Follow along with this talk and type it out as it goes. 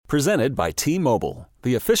Presented by T-Mobile,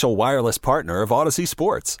 the official wireless partner of Odyssey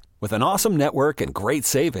Sports. With an awesome network and great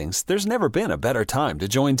savings, there's never been a better time to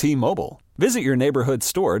join T-Mobile. Visit your neighborhood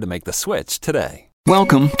store to make the switch today.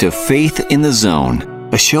 Welcome to Faith in the Zone,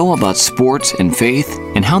 a show about sports and faith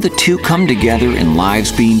and how the two come together in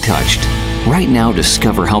lives being touched. Right now,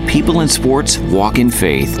 discover how people in sports walk in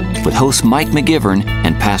faith with host Mike McGivern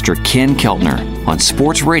and Pastor Ken Keltner on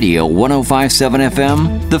Sports Radio 105.7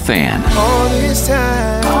 FM, The Fan. All this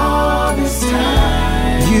time,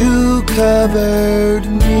 you covered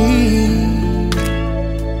me.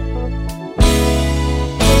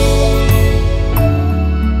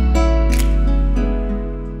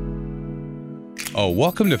 Oh,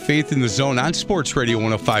 welcome to Faith in the Zone on Sports Radio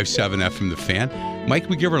 105.7 FM, The Fan. Mike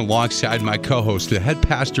McGivern alongside my co-host, the head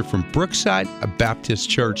pastor from Brookside, a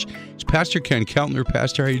Baptist church. It's Pastor Ken Keltner.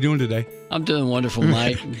 Pastor, how are you doing today? I'm doing wonderful,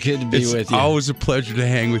 Mike. Good to be with you. It's always a pleasure to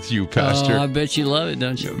hang with you, Pastor. Oh, I bet you love it,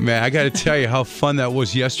 don't you? Man, I got to tell you how fun that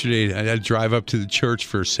was yesterday. I had to drive up to the church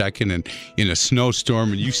for a second and in a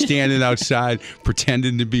snowstorm, and you standing outside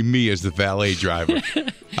pretending to be me as the valet driver.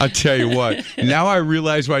 I'll tell you what, now I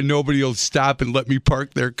realize why nobody will stop and let me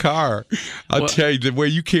park their car. I'll tell you, the way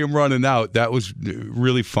you came running out, that was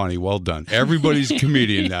really funny. Well done. Everybody's a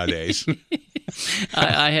comedian nowadays.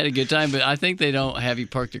 I had a good time, but I think they don't have you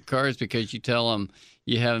park their cars because you tell them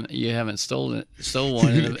you haven't stole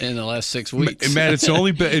one in the last 6 weeks. Man,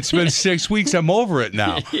 it's been 6 weeks. I'm over it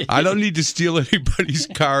now. I don't need to steal anybody's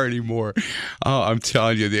car anymore. Oh, I'm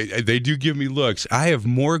telling you, they do give me looks. I have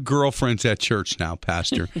more girlfriends at church now,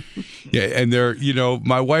 Pastor. Yeah, and they're,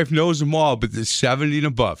 my wife knows them all, but they're 70 and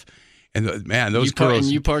above. And man, those girls.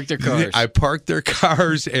 And you parked their cars. I parked their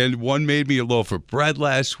cars, and one made me a loaf of bread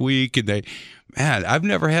last week. And I've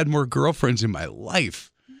never had more girlfriends in my life.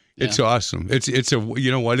 Yeah. It's awesome. It's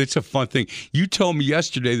a fun thing. You told me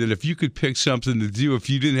yesterday that if you could pick something to do, if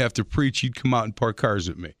you didn't have to preach, you'd come out and park cars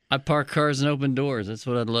with me. I park cars and open doors. That's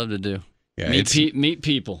what I'd love to do. Yeah, meet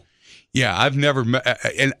people. Yeah, I've never met,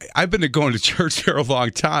 and I've been going to church for a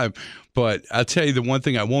long time, but I'll tell you the one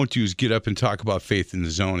thing I won't do is get up and talk about Faith in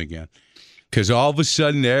the Zone again. Because all of a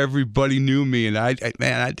sudden everybody knew me, and I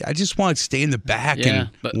just want to stay in the back and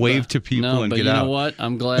wave to people and get out. You know what?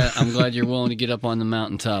 I'm glad you're willing to get up on the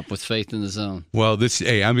mountaintop with Faith in the Zone. Well,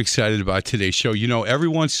 I'm excited about today's show. Every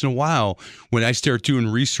once in a while, when I start doing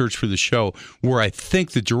research for the show, where I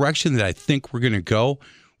think the direction that I think we're going to go,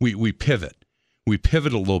 we pivot. We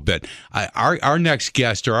pivot a little bit. Our next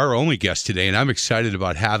guest, or our only guest today, and I'm excited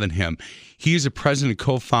about having him. He is a president and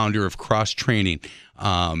co-founder of Cross Training.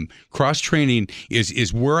 Cross Training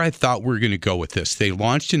is where I thought we were going to go with this. They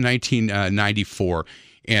launched in 1994,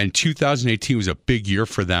 and 2018 was a big year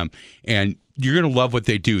for them. And you're going to love what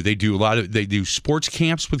they do. They do sports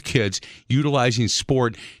camps with kids, utilizing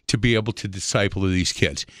sport to be able to disciple these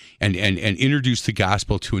kids and introduce the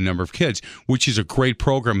gospel to a number of kids, which is a great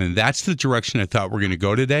program. And that's the direction I thought we're going to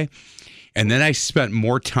go today. And then I spent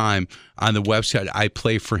more time on the website,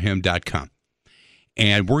 iplayforhim.com.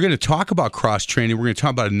 And we're going to talk about cross training. We're going to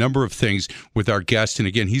talk about a number of things with our guest. And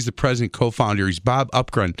again, he's the president, co-founder. He's Bob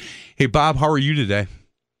Upgren. Hey, Bob, how are you today?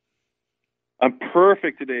 I'm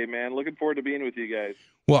perfect today, man. Looking forward to being with you guys.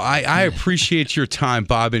 Well, I appreciate your time,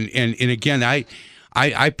 Bob. And again,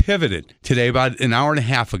 I pivoted today about an hour and a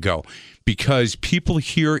half ago because people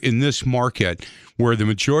here in this market, where the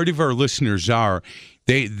majority of our listeners are,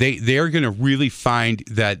 they are going to really find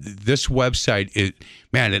that this website, it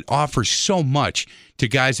offers so much to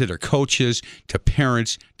guys that are coaches, to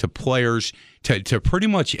parents, to players, to pretty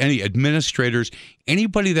much any administrators,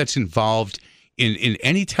 anybody that's involved in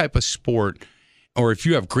any type of sport, or if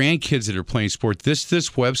you have grandkids that are playing sport, this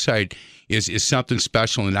website is something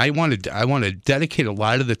special. And I want to dedicate a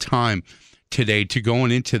lot of the time today to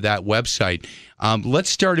going into that website. Let's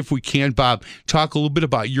start, if we can, Bob, talk a little bit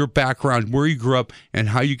about your background, where you grew up, and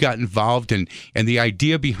how you got involved, and the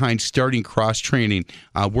idea behind starting Cross Training.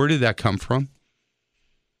 Where did that come from?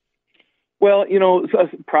 Well,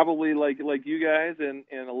 probably like you guys and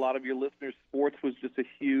a lot of your listeners, sports was just a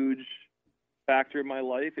huge factor in my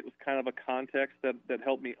life. It was kind of a context that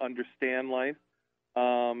helped me understand life.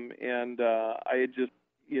 I had just,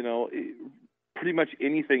 pretty much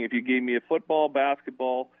anything. If you gave me a football,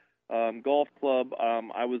 basketball, golf club,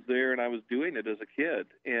 I was there and I was doing it as a kid.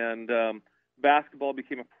 And basketball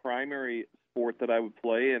became a primary sport that I would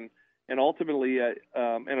play. And ultimately,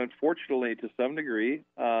 and unfortunately to some degree,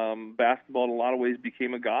 basketball in a lot of ways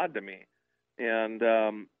became a god to me. And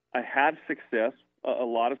I had success, a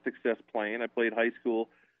lot of success playing. I played high school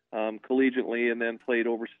collegiately and then played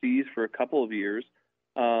overseas for a couple of years.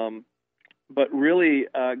 But really,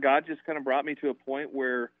 God just kind of brought me to a point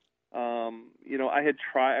where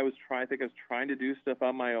I was trying to do stuff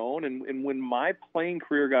on my own. And when my playing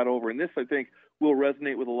career got over, and this I think will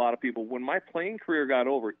resonate with a lot of people, when my playing career got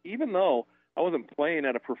over, even though I wasn't playing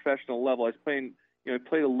at a professional level, I was playing, I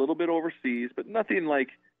played a little bit overseas, but nothing like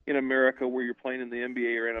in America where you're playing in the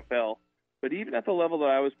NBA or NFL. But even at the level that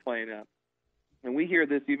I was playing at, and we hear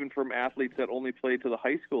this even from athletes that only played to the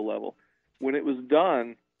high school level, when it was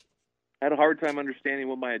done, I had a hard time understanding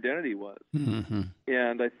what my identity was. Mm-hmm.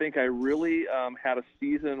 And I think I really had a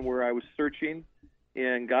season where I was searching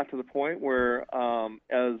and got to the point where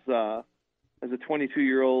as a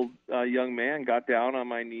 22-year-old young man, got down on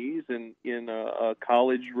my knees in a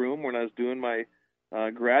college room when I was doing my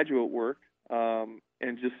graduate work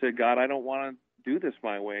and just said, God, I don't want to do this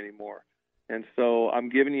my way anymore. And so I'm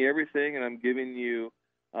giving you everything, and I'm giving you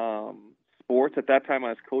sports. At that time, I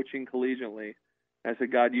was coaching collegiately. I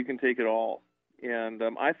said, God, you can take it all. And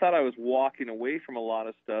I thought I was walking away from a lot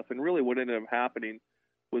of stuff. And really what ended up happening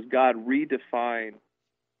was God redefined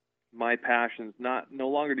my passions, no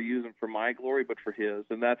longer to use them for my glory, but for his.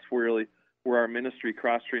 And that's really where our ministry,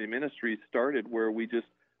 Cross Training Ministries, started, where we just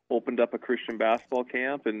opened up a Christian basketball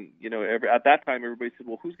camp. And, at that time, everybody said,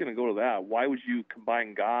 well, who's going to go to that? Why would you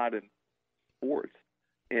combine God and sports?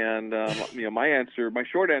 And, my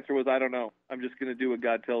short answer was, I don't know. I'm just going to do what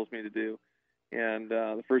God tells me to do. And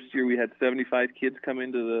the first year we had 75 kids come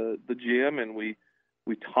into the gym, and we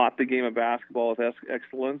taught the game of basketball with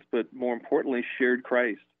excellence, but more importantly, shared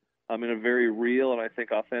Christ in a very real and I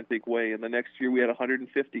think authentic way. And the next year we had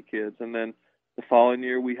 150 kids, and then the following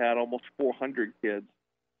year we had almost 400 kids,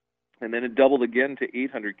 and then it doubled again to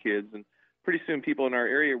 800 kids. And pretty soon people in our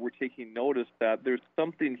area were taking notice that there's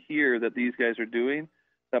something here that these guys are doing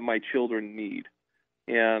that my children need.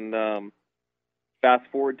 And fast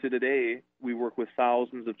forward to today, we work with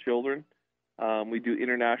thousands of children. We do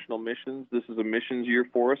international missions. This is a missions year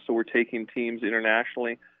for us, so we're taking teams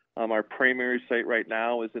internationally. Our primary site right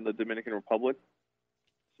now is in the Dominican Republic.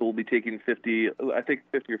 So we'll be taking 50 or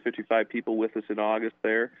 55 people with us in August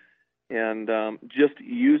there. And just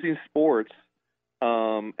using sports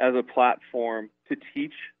as a platform to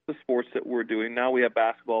teach the sports that we're doing. Now we have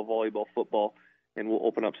basketball, volleyball, football, and we'll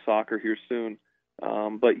open up soccer here soon.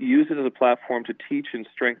 But use it as a platform to teach and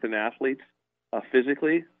strengthen athletes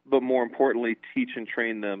physically, but more importantly, teach and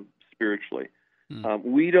train them spiritually.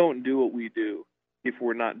 We don't do what we do if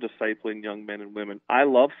we're not discipling young men and women. I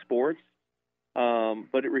love sports,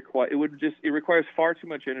 but it requires far too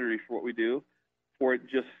much energy for what we do, for it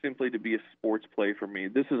just simply to be a sports play for me.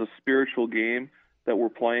 This is a spiritual game that we're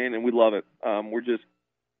playing, and we love it. And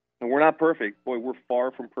we're not perfect. Boy, we're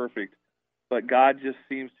far from perfect. But God just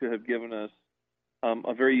seems to have given us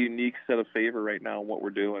a very unique set of favor right now in what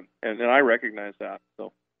we're doing, and I recognize that.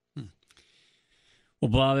 So,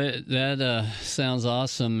 well, Bob, that sounds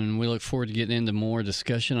awesome, and we look forward to getting into more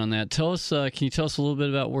discussion on that. Can you tell us a little bit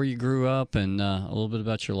about where you grew up and a little bit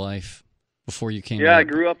about your life before you came? Yeah, I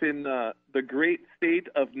grew up in the great state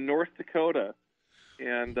of North Dakota,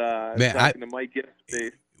 and talking to Mike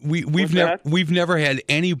yesterday. We've never had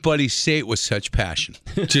anybody say it with such passion.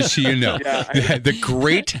 Just so you know, the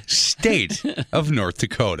great state of North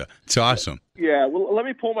Dakota. It's awesome. Yeah, well, let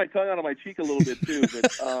me pull my tongue out of my cheek a little bit too.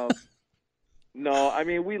 But no, I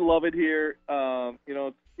mean we love it here.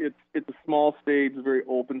 It's a small state, it's a very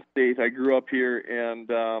open state. I grew up here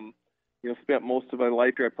and spent most of my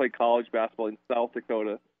life here. I played college basketball in South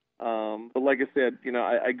Dakota. But like I said,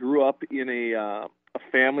 I grew up in a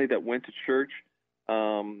family that went to church.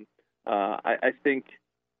 I think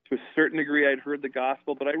to a certain degree I'd heard the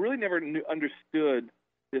gospel, but I really never understood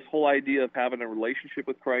this whole idea of having a relationship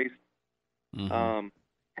with Christ,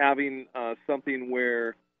 having something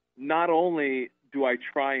where not only do I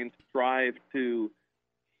try and strive to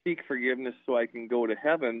seek forgiveness so I can go to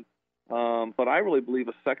heaven, but I really believe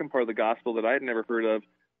a second part of the gospel that I had never heard of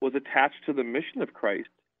was attached to the mission of Christ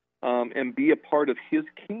and be a part of his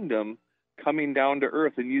kingdom coming down to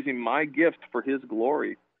earth and using my gift for his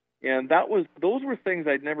glory. And those were things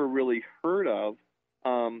I'd never really heard of,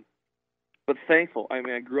 but thankful. I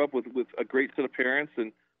mean, I grew up with a great set of parents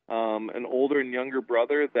and an older and younger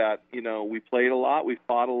brother that, we played a lot, we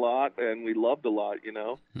fought a lot, and we loved a lot,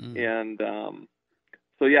 And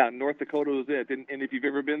so, yeah, North Dakota was it. And if you've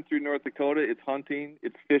ever been through North Dakota, it's hunting,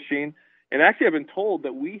 it's fishing. And actually, I've been told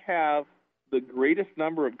that we have the greatest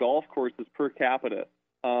number of golf courses per capita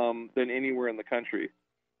than anywhere in the country.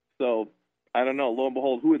 So I don't know. Lo and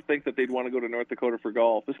behold, who would think that they'd want to go to North Dakota for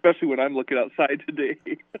golf, especially when I'm looking outside today?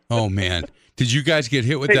 Oh, man. Did you guys get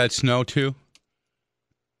hit with that snow, too?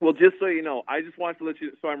 Well, just so you know, I just want to let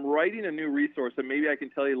you. So I'm writing a new resource, and maybe I can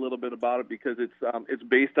tell you a little bit about it because it's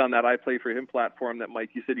based on that I Play for Him platform that Mike,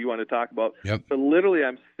 you said you want to talk about. Yep. But literally,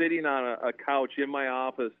 I'm sitting on a couch in my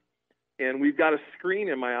office, and we've got a screen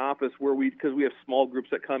in my office where because we have small groups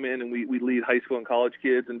that come in, and we lead high school and college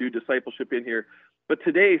kids and do discipleship in here. But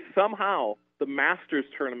today, somehow, the Masters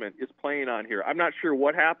tournament is playing on here. I'm not sure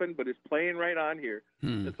what happened, but it's playing right on here.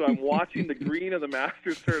 And so I'm watching the green of the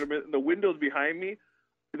Masters tournament, and the windows behind me,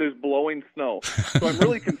 there's blowing snow. So I'm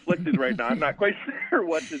really conflicted right now. I'm not quite sure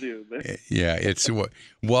what to do. Yeah, it's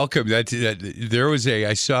welcome. There was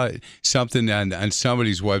I saw something on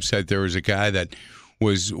somebody's website. There was a guy that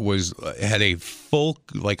had a full,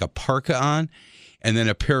 like a parka on, and then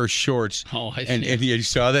a pair of shorts. Oh, I see. And you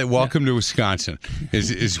saw that? Welcome to Wisconsin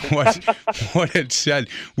is what it said.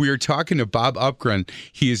 We are talking to Bob Upgren.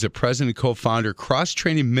 He is the president and co-founder, Cross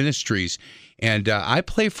Training Ministries. And I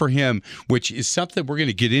Play for Him, which is something we're going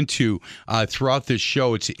to get into throughout this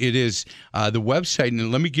show. It is the website,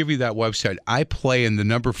 and let me give you that website, iPlay and the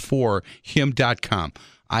number 4 him.com.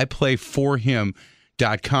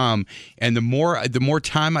 iPlayforhim.com. And the more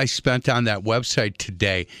time I spent on that website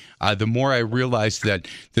today, the more I realized that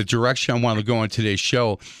the direction I want to go on today's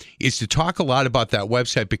show is to talk a lot about that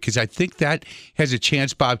website, because I think that has a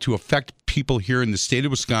chance, Bob, to affect people here in the state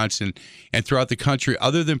of Wisconsin and throughout the country,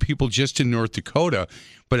 other than people just in North Dakota.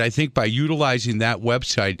 But I think by utilizing that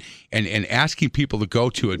website and asking people to go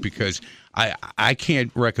to it, because I can't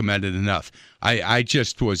recommend it enough. I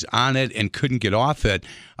just was on it and couldn't get off it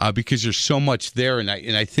because there's so much there, and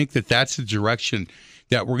I think that's the direction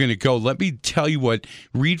that we're going to go. Let me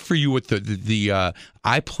read for you what the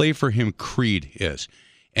I Play for Him creed is.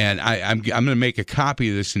 And I'm going to make a copy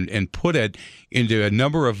of this and put it into a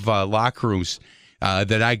number of locker rooms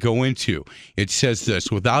that I go into. It says this: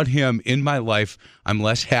 without Him in my life, I'm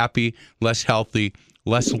less happy, less healthy,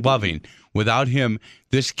 less loving. Without Him,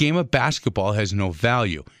 this game of basketball has no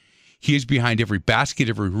value. He is behind every basket,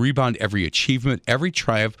 every rebound, every achievement, every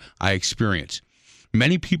triumph I experience.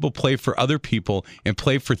 Many people play for other people and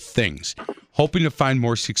play for things, hoping to find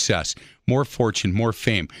more success, more fortune, more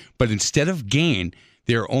fame. But instead of gain,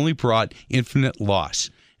 they are only brought infinite loss.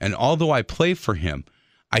 And although I play for Him,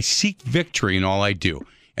 I seek victory in all I do.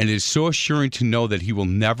 And it is so assuring to know that He will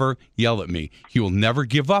never yell at me. He will never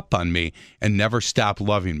give up on me and never stop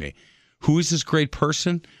loving me. Who is this great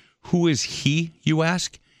person? Who is He, you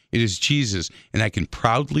ask? It is Jesus, and I can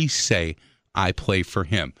proudly say I play for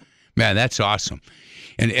Him. Man, that's awesome.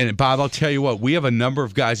 And Bob, I'll tell you what, we have a number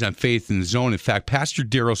of guys on Faith in the Zone. In fact, Pastor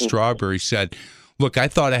Darryl Strawberry said, look, I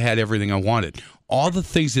thought I had everything I wanted. All the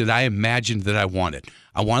things that I imagined that I wanted.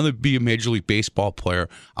 I wanted to be a Major League Baseball player.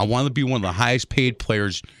 I wanted to be one of the highest paid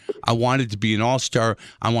players. I wanted to be an all-star.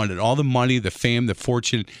 I wanted all the money, the fame, the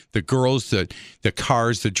fortune, the girls, the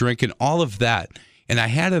cars, the drinking, all of that. And I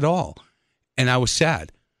had it all. And I was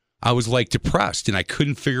sad. I was like depressed, and I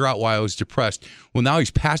couldn't figure out why I was depressed. Well, now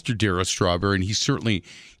he's Pastor Darryl Strawberry, and he certainly,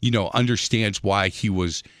 understands why he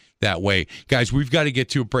was that way. Guys, we've got to get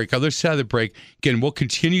to a break. Other side of the break, again, we'll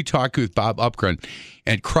continue talking with Bob Upgren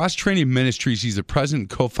and Cross Training Ministries. He's the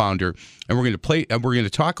president and co-founder, and we're going to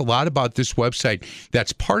talk a lot about this website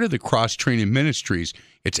that's part of the Cross Training Ministries.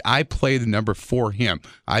 It's iPlay4him,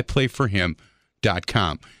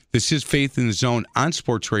 iPlayforhim.com. This is Faith in the Zone on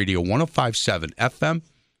Sports Radio 105.7 FM,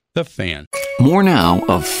 The Fan. More now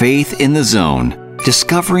of Faith in the Zone,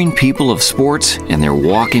 discovering people of sports and their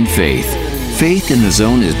walk in faith. Faith in the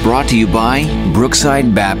Zone is brought to you by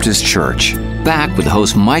Brookside Baptist Church. Back with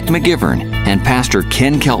host Mike McGivern and Pastor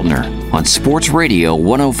Ken Keltner on Sports Radio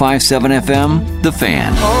 105.7 FM, The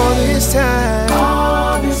Fan. All this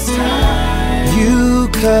time, you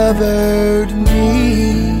covered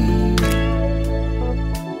me.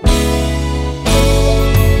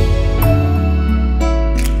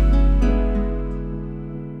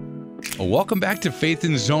 Welcome back to Faith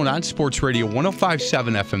in the Zone on Sports Radio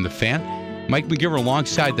 105.7 FM, The Fan. Mike McGivern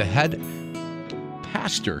alongside the head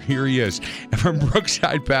pastor. Here he is from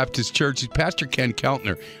Brookside Baptist Church. Pastor Ken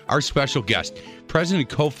Keltner, our special guest, president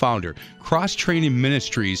and co-founder, Cross Training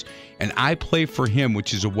Ministries, and I Play for Him,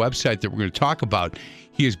 which is a website that we're going to talk about.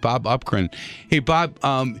 He is Bob Upgren. Hey, Bob,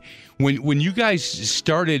 when you guys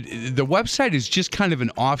started, the website is just kind of an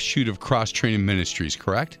offshoot of Cross Training Ministries,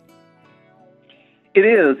 correct? It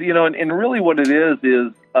is, and really what it is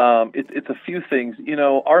it's a few things.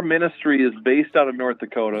 Our ministry is based out of North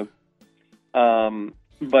Dakota,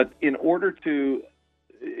 but in order to,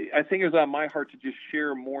 I think it was on my heart to just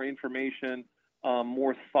share more information,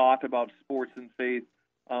 more thought about sports and faith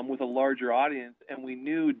with a larger audience, and we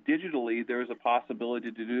knew digitally there was a possibility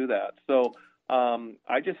to do that. So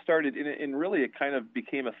I just started, and really it kind of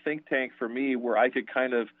became a think tank for me where I could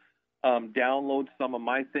kind of download some of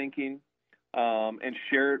my thinking and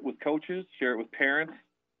share it with coaches, share it with parents,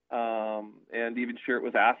 and even share it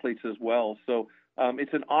with athletes as well. So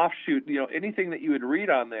it's an offshoot. Anything that you would read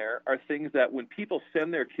on there are things that when people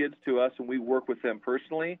send their kids to us and we work with them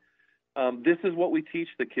personally, this is what we teach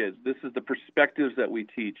the kids. This is the perspectives that we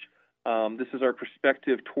teach. This is our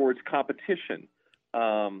perspective towards competition.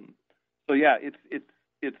 So yeah,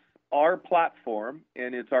 it's our platform,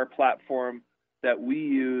 and it's our platform that we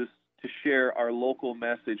use to share our local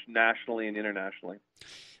message nationally and internationally.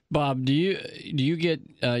 Bob, do you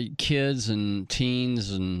get kids and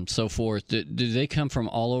teens and so forth? Do they come from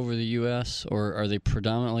all over the U.S. or are they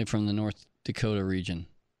predominantly from the North Dakota region?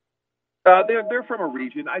 They're from a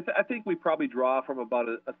region. I think we probably draw from about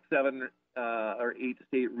a 7 or 8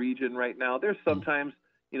 state region right now. There's sometimes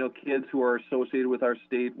kids who are associated with our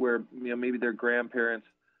state where maybe their grandparents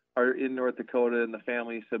are in North Dakota and the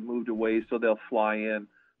families have moved away, so they'll fly in.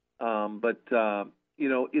 But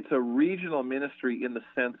it's a regional ministry in the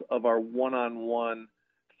sense of our one-on-one,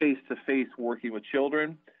 face-to-face working with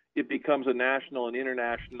children. It becomes a national and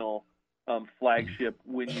international flagship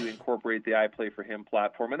when you incorporate the I Play for Him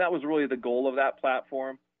platform. And that was really the goal of that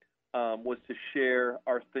platform, was to share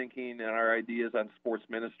our thinking and our ideas on sports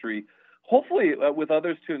ministry, hopefully with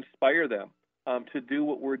others to inspire them to do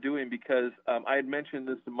what we're doing, because I had mentioned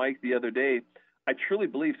this to Mike the other day. I truly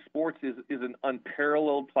believe sports is an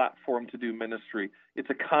unparalleled platform to do ministry. It's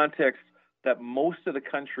a context that most of the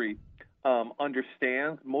country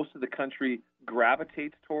understands, most of the country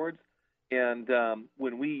gravitates towards. And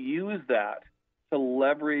when we use that to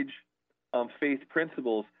leverage faith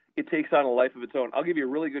principles, it takes on a life of its own. I'll give you a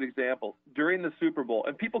really good example. During the Super Bowl,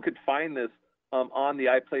 and people could find this on the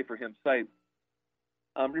I Play for Him site,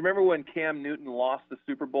 remember when Cam Newton lost the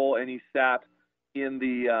Super Bowl and he sat in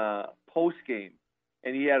the post game,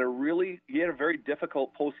 and he had a very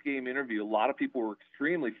difficult post game interview. A lot of people were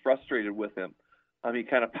extremely frustrated with him. He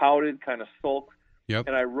kind of pouted, kind of sulked. Yep.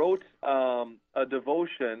 And I wrote a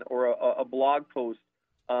devotion or a blog post,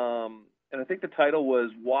 and I think the title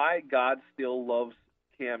was "Why God Still Loves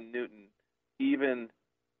Cam Newton, Even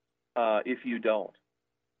If You Don't."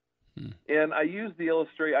 And I used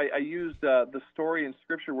I used the story in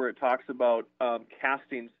Scripture where it talks about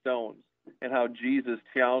casting stones, and how Jesus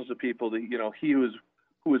challenged the people to, he who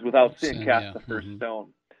was without sin cast the first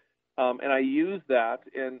stone. And I used that,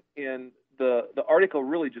 and the article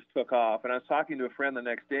really just took off. And I was talking to a friend the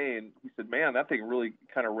next day, and he said, man, that thing really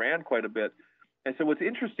kind of ran quite a bit. And so what's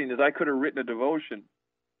interesting is I could have written a devotion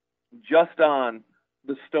just on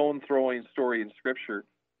the stone throwing story in Scripture,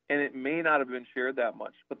 and it may not have been shared that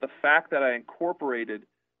much. But the fact that I incorporated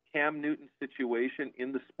Cam Newton's situation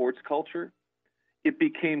in the sports culture, it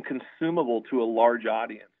became consumable to a large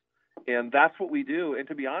audience. And that's what we do. And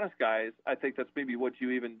to be honest, guys, I think that's maybe what you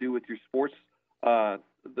even do with your sports,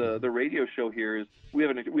 the radio show here, is we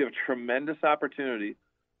have a tremendous opportunity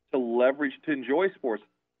to enjoy sports,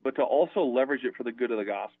 but to also leverage it for the good of the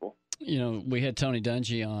gospel. We had Tony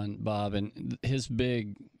Dungy on, Bob, and his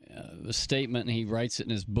big statement, and he writes it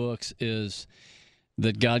in his books, is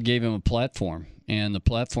that God gave him a platform, and the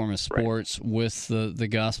platform is sports with the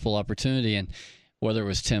gospel opportunity. And whether it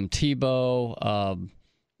was Tim Tebow,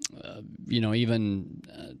 even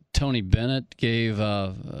Tony Bennett gave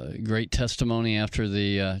a great testimony after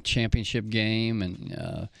the championship game,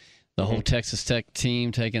 and the whole Texas Tech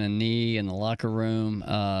team taking a knee in the locker room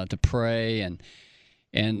to pray, and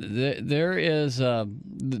there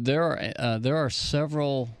are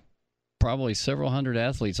probably several hundred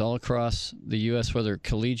athletes all across the U.S., whether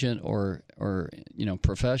collegiate or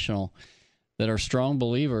professional, that are strong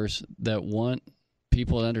believers that want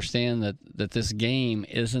people to understand that this game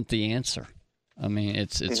isn't the answer. I mean,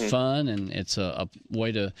 it's fun, and it's a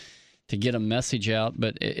way to get a message out,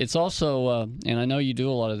 but it's also, and I know you do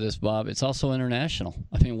a lot of this, Bob, it's also international.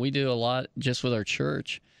 I mean, we do a lot just with our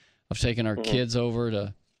church of taking our kids over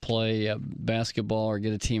to play basketball or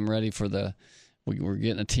get a team ready for we're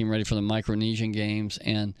getting a team ready for the Micronesian games,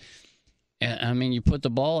 and I mean, you put the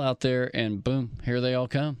ball out there, and boom, here they all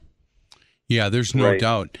come. Yeah, there's no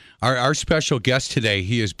doubt. Our special guest today,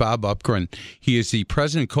 he is Bob Upgren. He is the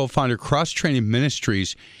president and co-founder of Cross Training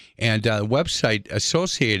Ministries, and a website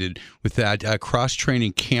associated with that,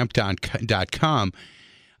 crosstrainingcamp.com.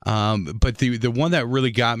 But the one that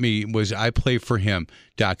really got me was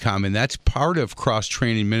IPlayForHim.com, and that's part of Cross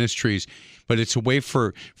Training Ministries, but it's a way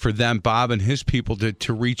for them, Bob and his people,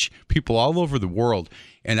 to reach people all over the world.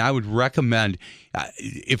 And I would recommend,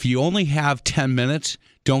 if you only have 10 minutes,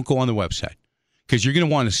 don't go on the website, because you're going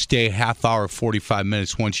to want to stay a half hour, 45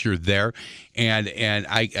 minutes once you're there. And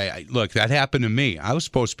I look, that happened to me. I was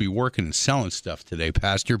supposed to be working and selling stuff today,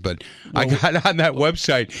 Pastor, but I got on that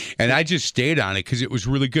website and I just stayed on it because it was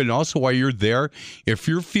really good. And also, while you're there, if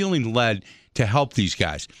you're feeling led to help these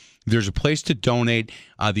guys, there's a place to donate.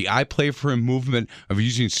 The I Play for Him movement of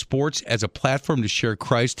using sports as a platform to share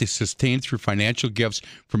Christ is sustained through financial gifts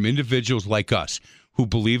from individuals like us who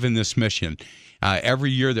believe in this mission. Every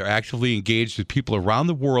year, they're actively engaged with people around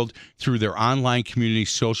the world through their online community,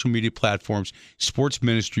 social media platforms, sports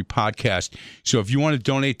ministry, podcast. So if you want to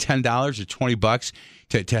donate $10 or $20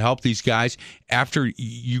 to help these guys, after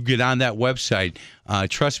you get on that website,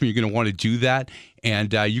 trust me, you're going to want to do that.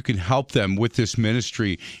 And you can help them with this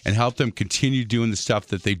ministry and help them continue doing the stuff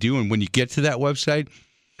that they do. And when you get to that website,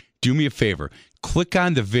 do me a favor. Click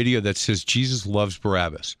on the video that says Jesus Loves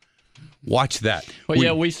Barabbas. Watch that.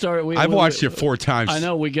 Well, we started. I've watched it 4 times. I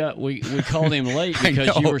know we called him late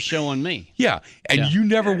because you were showing me. Yeah, and you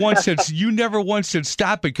never once said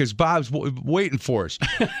stop it because Bob's waiting for us.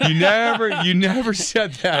 You never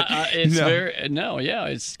said that.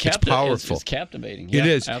 It's powerful. It's captivating. It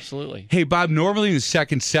is absolutely. Hey, Bob. Normally in the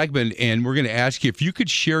second segment, and we're going to ask you if you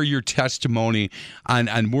could share your testimony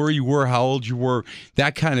on where you were, how old you were,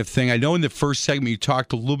 that kind of thing. I know in the first segment you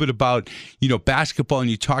talked a little bit about basketball, and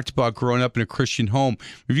you talked about growing up in a Christian home.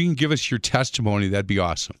 If you can give us your testimony, that'd be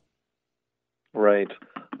awesome. Right.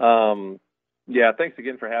 Thanks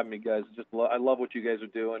again for having me, guys. I love what you guys are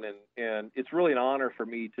doing, and it's really an honor for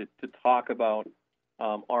me to talk about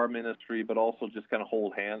our ministry, but also just kind of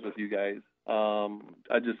hold hands with you guys.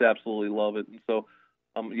 I just absolutely love it, and so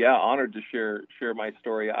honored to share my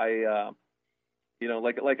story. I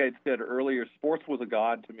like I said earlier, sports was a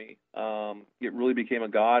god to me. It really became a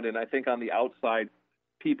god, and I think on the outside,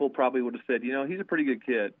 people probably would have said, he's a pretty good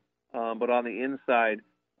kid. But on the inside,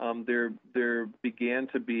 there began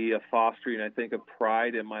to be a fostering, I think, of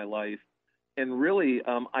pride in my life and really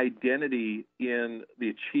identity in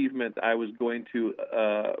the achievement I was going to,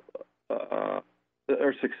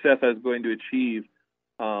 or success I was going to achieve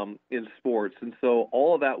in sports. And so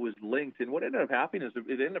all of that was linked. And what ended up happening is it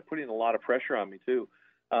ended up putting a lot of pressure on me too,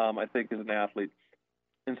 I think, as an athlete.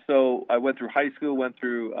 And so I went through high school, went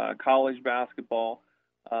through college basketball,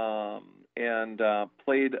 and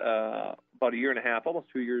played about a year and a half, almost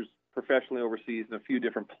 2 years professionally overseas in a few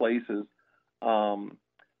different places.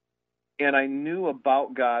 And I knew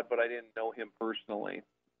about God, but I didn't know him personally.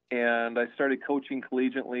 And I started coaching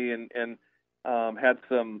collegiately and had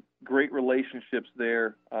some great relationships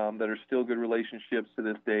there that are still good relationships to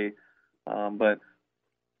this day. But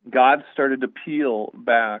God started to peel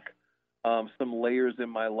back some layers in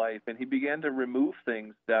my life, and he began to remove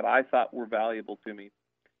things that I thought were valuable to me.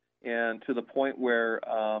 And to the point where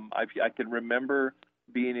I can remember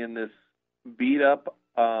being in this beat-up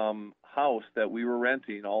house that we were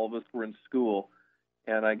renting. All of us were in school,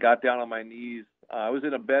 and I got down on my knees. I was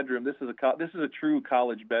in a bedroom. This is a true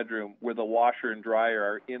college bedroom where the washer and dryer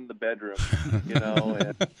are in the bedroom,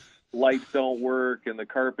 and lights don't work, and the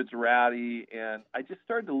carpet's ratty. And I just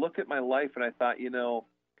started to look at my life, and I thought,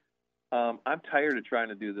 I'm tired of trying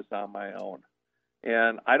to do this on my own,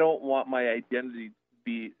 and I don't want my identity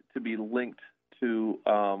to be linked to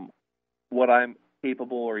what I'm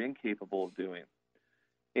capable or incapable of doing.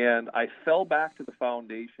 And I fell back to the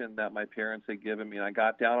foundation that my parents had given me, and I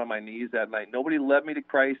got down on my knees that night. Nobody led me to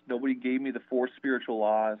Christ. Nobody gave me the 4 spiritual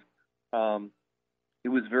laws. It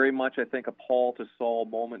was very much, I think, a Paul to Saul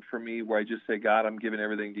moment for me where I just say, God, I'm giving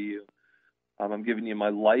everything to you. I'm giving you my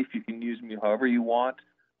life. You can use me however you want,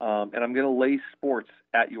 and I'm going to lay sports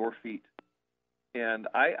at your feet. And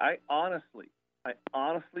I honestly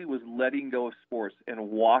was letting go of sports and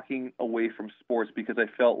walking away from sports because I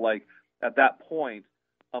felt like at that point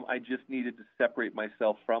I just needed to separate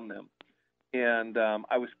myself from them. And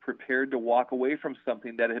I was prepared to walk away from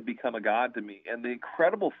something that had become a god to me. And the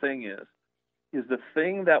incredible thing is the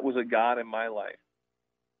thing that was a god in my life,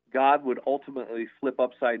 God would ultimately flip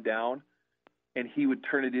upside down, and he would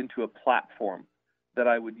turn it into a platform that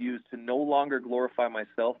I would use to no longer glorify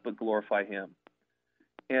myself, but glorify him.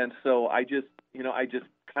 And so I just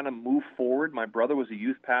kind of moved forward. My brother was a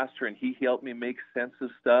youth pastor, and he helped me make sense of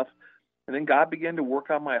stuff. And then God began to work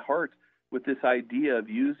on my heart with this idea of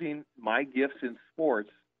using my gifts in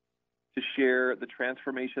sports to share the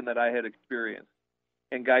transformation that I had experienced.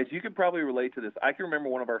 And guys, you could probably relate to this. I can remember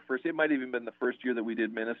one of our first, it might have even been the first year that we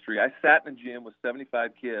did ministry. I sat in a gym with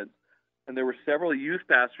 75 kids, and there were several youth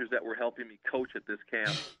pastors that were helping me coach at this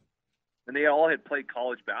camp. And they all had played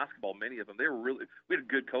college basketball, many of them. We had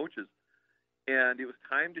good coaches. And it was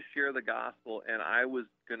time to share the gospel, and I was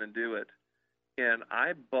going to do it. and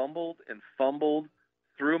I bumbled and fumbled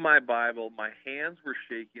through my Bible. My hands were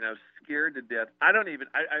shaking. I was scared to death. I don't even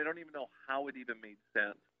know how it even made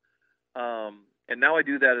sense. And now I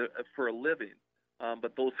do that for a living.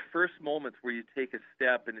 But those first moments where you take a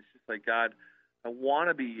step and it's just like, God, I want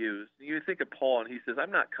to be used. You think of Paul, and he says,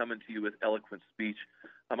 I'm not coming to you with eloquent speech.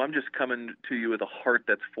 I'm just coming to you with a heart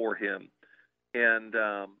that's for him. And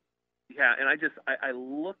and I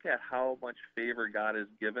look at how much favor God has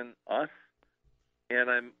given us, and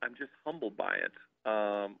I'm just humbled by it.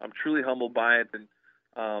 I'm truly humbled by it. And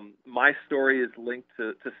my story is linked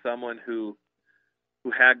to someone who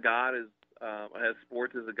had God has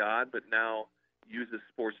sports as a God, but now uses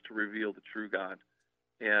sports to reveal the true God.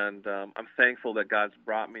 And I'm thankful that God's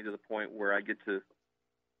brought me to the point where I get to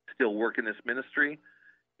still work in this ministry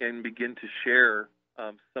and begin to share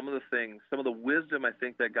some of the things, some of the wisdom I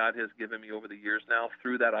think that God has given me over the years now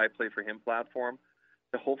through that I Play for Him platform,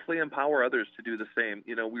 to hopefully empower others to do the same.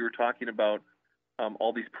 You know, we were talking about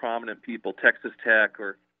all these prominent people, Texas Tech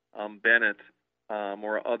or Bennett,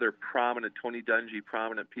 or other prominent, Tony Dungy,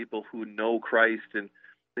 prominent people who know Christ and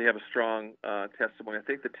they have a strong testimony. I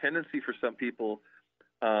think the tendency for some people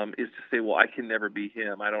is to say, well, I can never be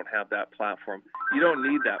him. I don't have that platform. You don't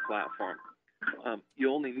need that platform.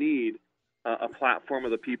 You only need a platform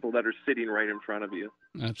of the people that are sitting right in front of you.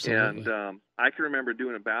 Absolutely. And I can remember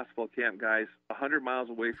doing a basketball camp, guys, 100 miles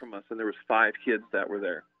away from us, and there was 5 kids that were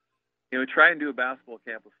there. You know, we try and do a basketball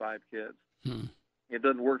camp with 5 kids. It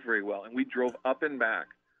doesn't work very well. And we drove up and back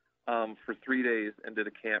for 3 days and did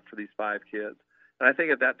a camp for these 5 kids. And I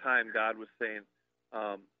think at that time God was saying,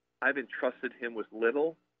 I've entrusted him with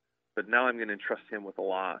little, but now I'm going to entrust him with a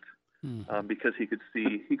lot, because he could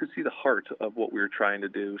see the heart of what we were trying to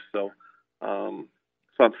do. So I'm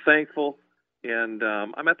thankful, and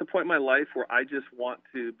I'm at the point in my life where I just want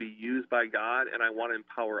to be used by God, and I want to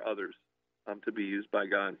empower others to be used by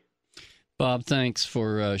God. Bob, thanks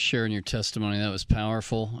for sharing your testimony. That was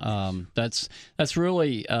powerful. That's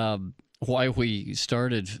really why we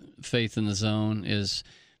started Faith in the Zone, is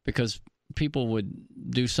because people would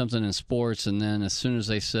do something in sports, and then as soon as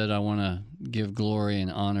they said, I want to give glory and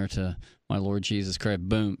honor to my Lord Jesus Christ,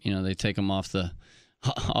 boom, they take them off the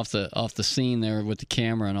scene there with the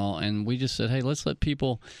camera and all. And we just said, hey, let's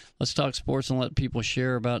talk sports and let people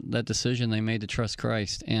share about that decision they made to trust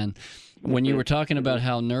Christ. And when you were talking about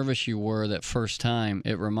how nervous you were that first time,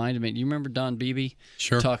 it reminded me, do you remember Don Beebe?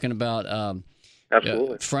 Sure. Talking about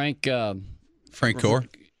Absolutely. Frank Gore?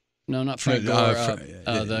 No, not Frank Gore.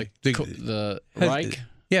 The Reich.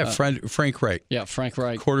 Yeah, Frank Reich. Yeah, Frank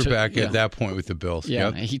Reich. Quarterback at that point with the Bills. Yeah,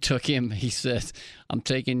 Yep. and he took him. He said,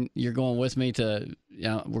 you're going with me to,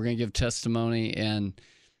 we're going to give testimony. And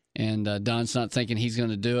Don's not thinking he's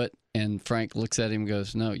going to do it. And Frank looks at him and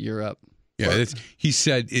goes, no, you're up. Yeah, he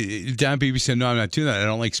said, Don Beebe said, no, I'm not doing that. I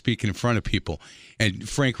don't like speaking in front of people. And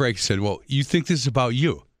Frank Reich said, well, you think this is about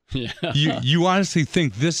you. Yeah. You honestly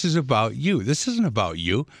think this is about you. This isn't about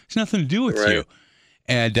you. It's nothing to do with you.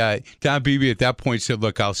 And Don Beebe at that point said,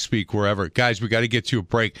 look, I'll speak wherever. Guys, we got to get to a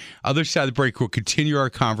break. Other side of the break, we'll continue our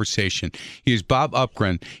conversation. He is Bob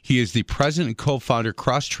Upgren. He is the president and co-founder,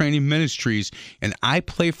 Cross Training Ministries, and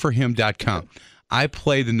IPlayForHim.com.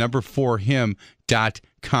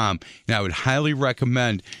 IPlay4Him.com. And I would highly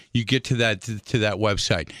recommend you get to that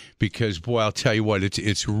website, because, boy, I'll tell you what,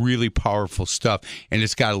 it's really powerful stuff, and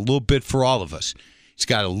it's got a little bit for all of us. It's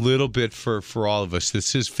got a little bit for all of us.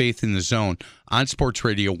 This is Faith in the Zone on Sports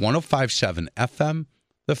Radio 105.7 FM,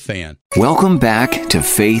 The Fan. Welcome back to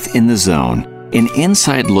Faith in the Zone, an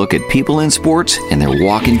inside look at people in sports and their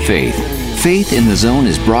walk in faith. Faith in the Zone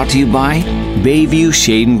is brought to you by Bayview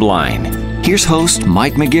Shade and Blind. Here's host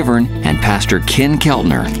Mike McGivern and Pastor Ken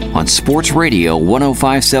Keltner on Sports Radio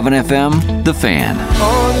 105.7 FM, The Fan.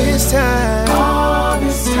 All this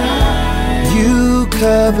time, you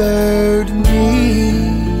covered me.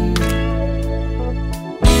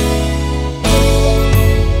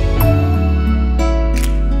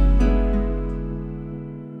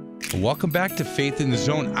 Welcome back to Faith in the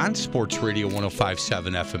Zone on Sports Radio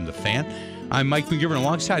 105.7 FM, The Fan. I'm Mike McGivern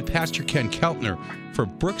alongside Pastor Ken Keltner from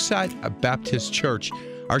Brookside Baptist Church.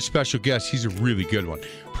 Our special guest, he's a really good one.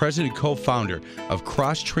 President and co-founder of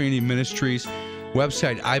Cross Training Ministries,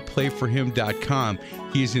 website IPlayForHim.com.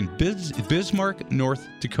 He is in Bismarck, North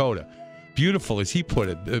Dakota. Beautiful, as he put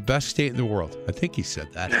it, the best state in the world. I think he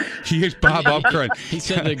said that. He is Bob Upgren. He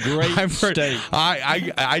said a great state.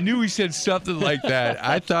 I knew he said something like that.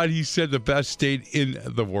 I thought he said the best state in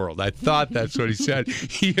the world. I thought that's what he said.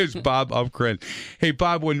 He is Bob Upgren. Hey,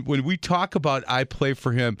 Bob, when we talk about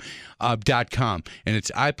IPlayForHim.com, and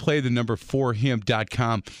it's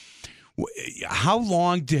IPlay4Him.com, How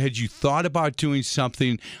long had you thought about doing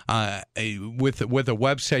something with a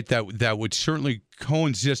website that would certainly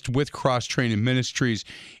coexist with Cross Training Ministries,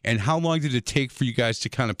 and how long did it take for you guys to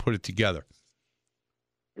kind of put it together?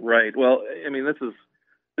 Right. Well, I mean, this is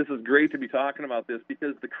great to be talking about this,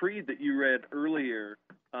 because the creed that you read earlier,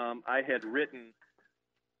 I had written,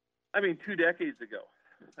 2 decades ago.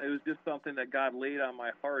 It was just something that God laid on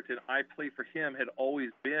my heart, and I Play for Him had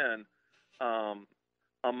always been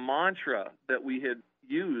a mantra that we had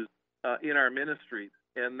used in our ministry.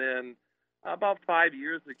 And then about 5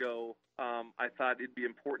 years ago, I thought it'd be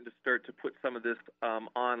important to start to put some of this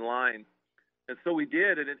online. And so we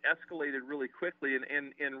did, and it escalated really quickly.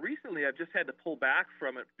 And recently I've just had to pull back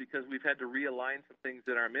from it because we've had to realign some things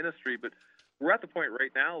in our ministry. But we're at the point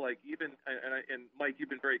right now, like even, and Mike, you've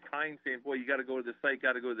been very kind saying, boy, you got to go to this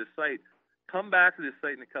site, Come back to this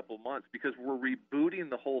site in a couple of months, because we're rebooting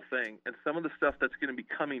the whole thing. And some of the stuff that's going to be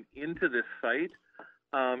coming into this site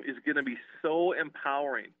is going to be so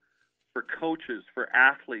empowering for coaches, for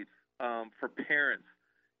athletes, for parents.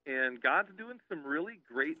 And God's doing some really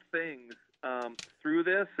great things through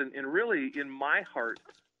this. And really, in my heart,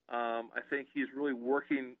 I think He's really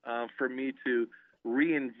working for me to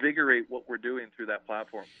reinvigorate what we're doing through that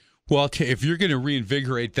platform. Well, if you're going to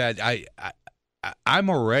reinvigorate that, I'm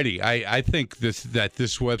already. I think this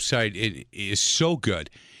website is so good,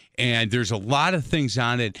 and there's a lot of things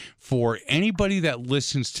on it for anybody that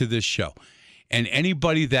listens to this show, and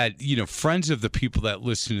anybody that friends of the people that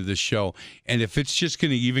listen to this show. And if it's just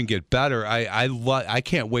going to even get better, I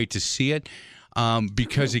can't wait to see it,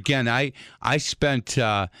 because again, I spent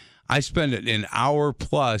an hour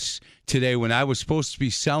plus today when I was supposed to be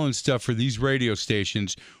selling stuff for these radio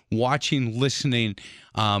stations, watching, listening,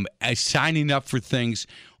 signing up for things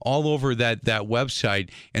all over that website.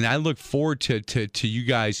 And I look forward to you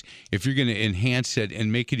guys, if you're going to enhance it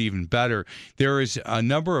and make it even better. There is a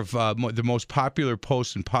number of the most popular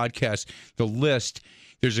posts and podcasts, the list.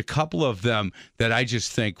 There's a couple of them that I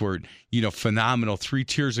just think were, phenomenal. 3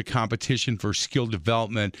 tiers of competition for skill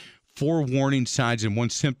development, 4 warning signs and 1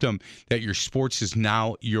 symptom that your sports is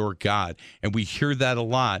now your God. And we hear that a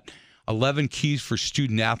lot. 11 keys for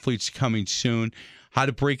student athletes coming soon. How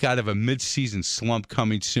to break out of a mid-season slump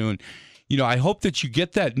coming soon. I hope that you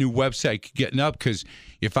get that new website getting up, because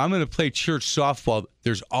if I'm going to play church softball,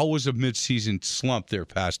 there's always a mid-season slump there,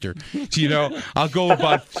 Pastor. So, I'll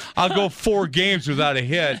go 4 games without a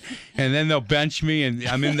hit, and then they'll bench me, and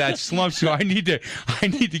I'm in that slump. So I need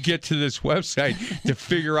to get to this website to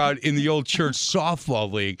figure out, in the old church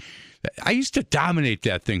softball league. I used to dominate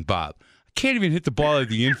that thing, Bob. Can't even hit the ball at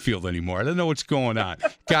the infield anymore. I don't know what's going on.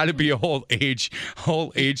 Got to be a whole age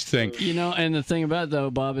thing. And the thing about it, though,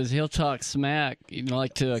 Bob, is he'll talk smack,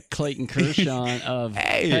 like to Clayton Kershaw of,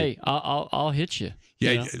 hey, I'll hit you.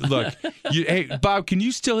 Yeah, look, hey, Bob, can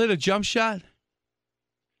you still hit a jump shot?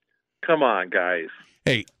 Come on, guys.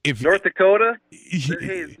 Hey, if North Dakota,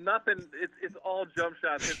 hey, nothing. It's all jump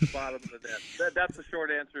shots hit the bottom of the net. That's the short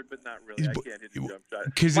answer, but not really. I can't hit a jump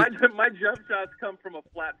shot. My jump shots come from a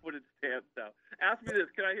flat-footed stance now. Ask me this: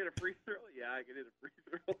 can I hit a free throw? Yeah, I can hit a free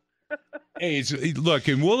throw. Hey, look,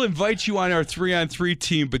 and we'll invite you on our 3-on-3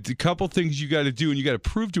 team, but the couple things you got to do, and you got to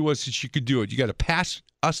prove to us that you could do it. You got to pass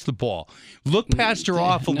us the ball. Look past her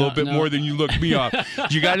off a little bit more than you look me off.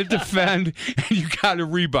 You got to defend, and you got to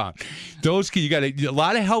rebound. You got a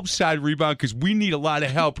lot of help side rebound, because we need a lot of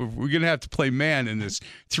help if we're going to have to play man in this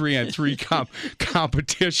 3-on-3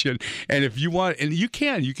 competition. And if you want, and you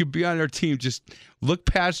can be on our team. Just look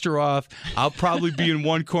past her off. I'll probably be in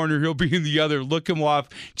one corner. He'll be in the other. Look him off.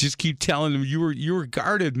 Just keep telling him you were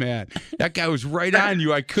guarded, man. That guy was right on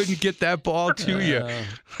you. I couldn't get that ball to you.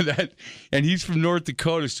 And he's from North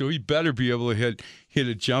Dakota, so he better be able to hit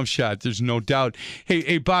a jump shot. There's no doubt.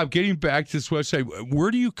 Hey, Bob, getting back to this website,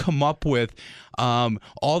 where do you come up with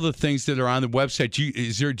all the things that are on the website?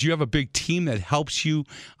 Do you have a big team that helps you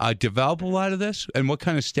develop a lot of this? And what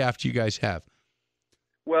kind of staff do you guys have?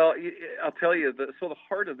 Well, I'll tell you, the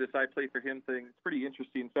heart of this I Play for Him thing is pretty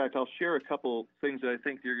interesting. In fact, I'll share a couple things that I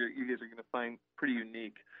think you guys are going to find pretty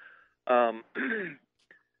unique.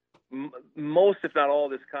 Most, if not all,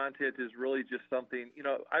 of this content is really just something,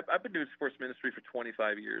 I've been doing sports ministry for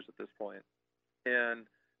 25 years at this point, and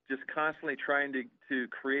just constantly trying to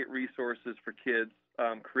create resources for kids,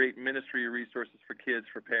 create ministry resources for kids,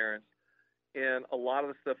 for parents. And a lot of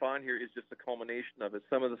the stuff on here is just a culmination of it.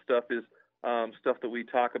 Some of the stuff is stuff that we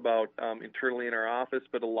talk about internally in our office,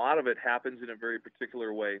 but a lot of it happens in a very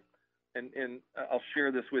particular way. And I'll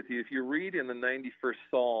share this with you. If you read in the 91st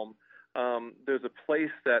Psalm, there's a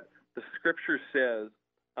place that the Scripture says,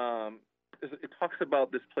 it talks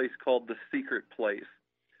about this place called the secret place.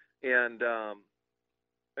 And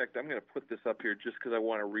in fact, I'm going to put this up here just because I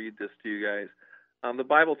want to read this to you guys. The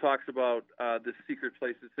Bible talks about this secret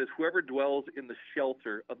place. It says, whoever dwells in the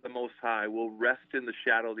shelter of the Most High will rest in the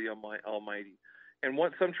shadow of the Almighty. And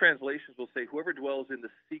some translations will say, whoever dwells in the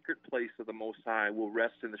secret place of the Most High will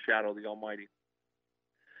rest in the shadow of the Almighty.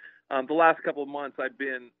 The last couple of months, I've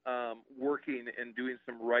been working and doing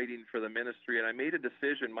some writing for the ministry, and I made a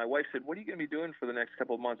decision. My wife said, what are you going to be doing for the next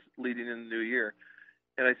couple of months leading in the new year?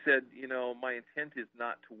 And I said, my intent is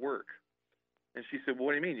not to work. And she said, well,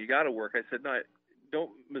 what do you mean? You got to work. I said, no,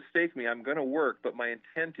 don't mistake me. I'm going to work, but my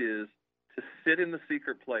intent is to sit in the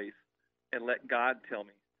secret place and let God tell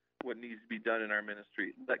me what needs to be done in our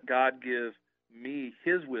ministry. Let God give me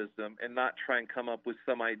his wisdom and not try and come up with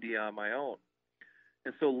some idea on my own.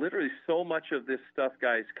 And so literally so much of this stuff,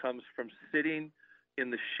 guys, comes from sitting in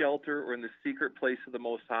the shelter or in the secret place of the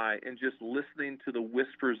Most High and just listening to the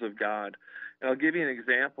whispers of God. And I'll give you an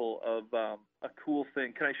example of a cool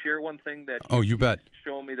thing. Can I share one thing that you bet.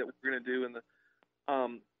 Show me that we're going to do in the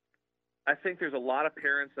I think there's a lot of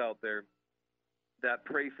parents out there that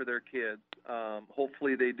pray for their kids.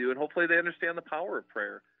 Hopefully they do, and hopefully they understand the power of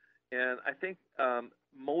prayer. And I think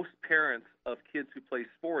most parents of kids who play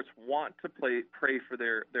sports want to pray for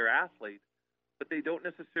their athletes, but they don't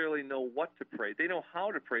necessarily know what to pray. They know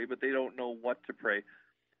how to pray, but they don't know what to pray.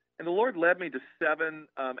 And the Lord led me to 7,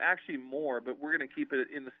 actually more, but we're going to keep it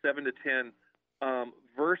in the 7 to 10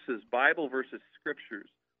 verses, Bible verses, scriptures.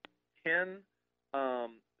 10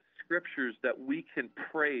 scriptures that we can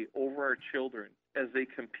pray over our children as they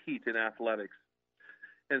compete in athletics.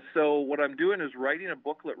 And so what I'm doing is writing a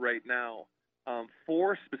booklet right now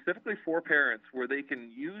specifically for parents where they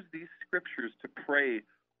can use these scriptures to pray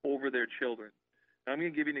over their children. Now, I'm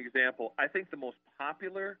going to give you an example. I think the most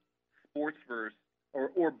popular sports verse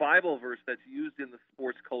or Bible verse that's used in the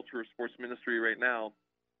sports culture or sports ministry right now,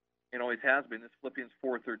 and always has been, is Philippians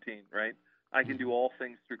 4:13, right? I can do all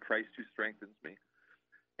things through Christ who strengthens me.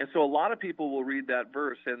 And so a lot of people will read that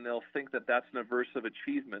verse and they'll think that that's a verse of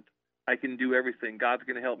achievement. I can do everything. God's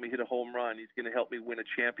going to help me hit a home run. He's going to help me win a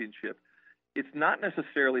championship. It's not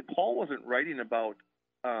necessarily, Paul wasn't writing about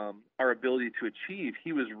our ability to achieve.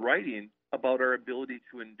 He was writing about our ability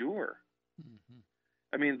to endure. Mm-hmm.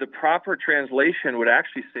 I mean, the proper translation would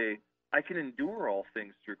actually say, I can endure all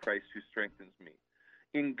things through Christ who strengthens me.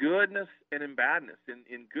 In goodness and in badness,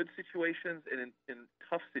 in good situations and in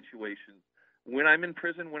tough situations, when I'm in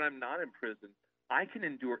prison, when I'm not in prison, I can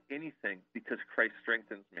endure anything because Christ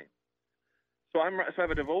strengthens me. So I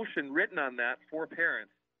have a devotion written on that for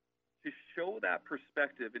parents to show that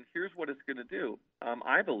perspective. And here's what it's going to do,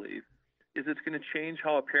 I believe, is it's going to change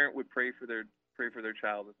how a parent would pray for their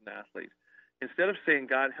child as an athlete. Instead of saying,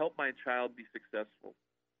 God, help my child be successful,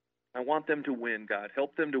 I want them to win, God.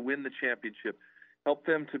 Help them to win the championship. Help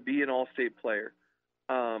them to be an all-state player.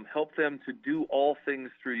 Help them to do all things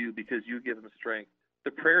through you because you give them strength.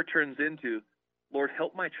 The prayer turns into, Lord,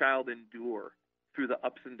 help my child endure through the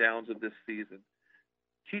ups and downs of this season.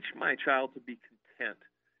 Teach my child to be content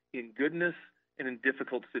in goodness and in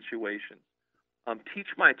difficult situations. Teach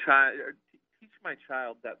my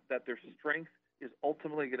child that their strength is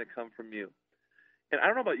ultimately going to come from you. And I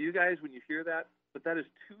don't know about you guys when you hear that, but that is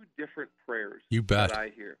 2 different prayers you bet. That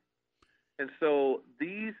I hear. And so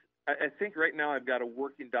I think right now I've got a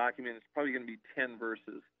working document. It's probably going to be 10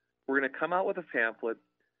 verses. We're going to come out with a pamphlet,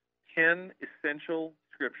 10 essential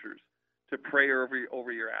scriptures to pray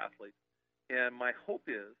over your athletes. And my hope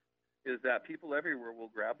is that people everywhere will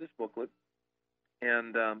grab this booklet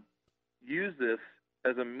and use this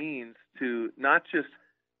as a means to not just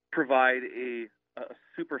provide a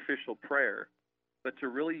superficial prayer, but to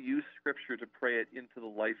really use Scripture to pray it into the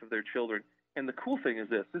life of their children. And the cool thing is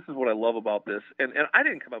this is what I love about this, and I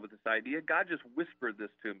didn't come up with this idea. God just whispered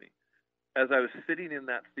this to me as I was sitting in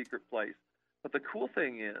that secret place. But the cool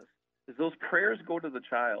thing is those prayers go to the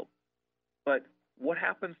child, but what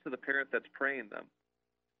happens to the parent that's praying them?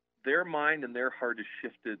 Their mind and their heart is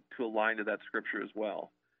shifted to align to that Scripture as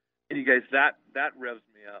well. And you guys, that revs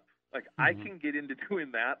me up. Like, mm-hmm. I can get into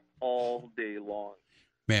doing that all day long.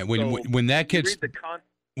 Man, when that gets...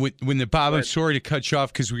 When the Bob, I'm sorry to cut you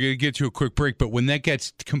off because we're going to get to a quick break, but when that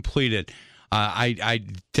gets completed, I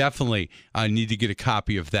definitely need to get a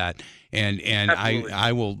copy of that. and Absolutely.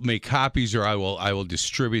 I will make copies, or I will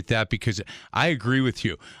distribute that, because I agree with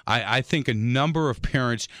you. I think a number of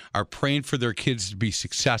parents are praying for their kids to be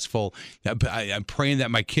successful. I'm praying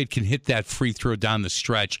that my kid can hit that free throw down the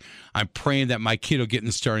stretch. I'm praying that my kid will get in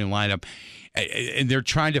the starting lineup. And they're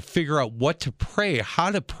trying to figure out what to pray,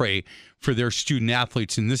 how to pray for their student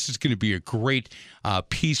athletes. And this is going to be a great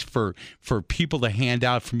piece for people to hand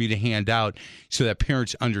out, for me to hand out, so that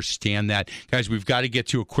parents understand that. Guys, we've got to get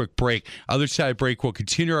to a quick break. Other side of break, we'll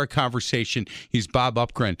continue our conversation. He's Bob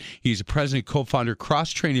Upgren. He's the president, co-founder,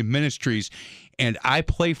 Cross Training Ministries. And I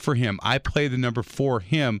play for him. I play the number 4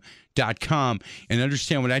 him.com, and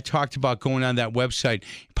understand when I talked about going on that website,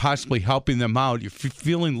 possibly helping them out, you're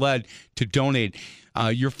feeling led to donate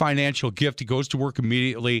your financial gift. It goes to work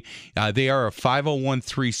immediately. They are a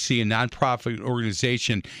 501(c)(3), a nonprofit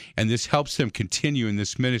organization, and this helps them continue in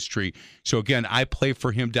this ministry. So again, I play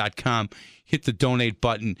for him.com. Hit the donate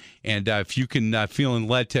button, and if you can feeling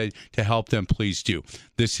led to help them, please do.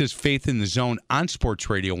 This is Faith in the Zone on Sports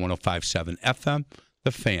Radio 105.7 FM,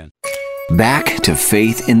 The Fan. Back to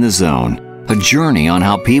Faith in the Zone, a journey on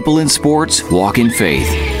how people in sports walk in faith.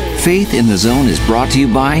 Faith in the Zone is brought to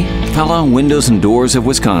you by Pella Windows and Doors of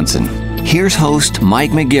Wisconsin. Here's host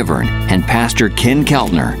Mike McGivern and Pastor Ken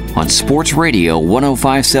Keltner on Sports Radio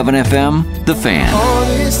 105.7 FM, The Fan. All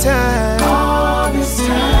this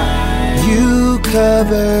time, you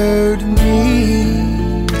covered me.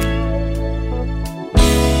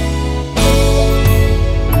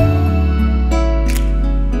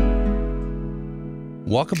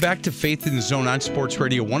 Welcome back to Faith in the Zone on Sports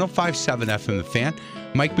Radio 105.7 FM, The Fan.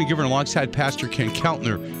 Mike McGivern alongside Pastor Ken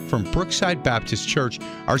Keltner from Brookside Baptist Church.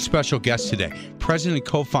 Our special guest today, President and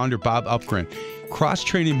co-founder Bob Upgren, Cross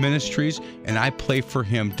Training Ministries, and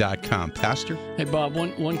IPlayForHim.com. Pastor? Hey, Bob,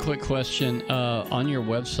 one quick question. On your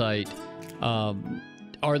website,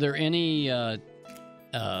 are there any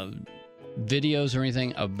videos or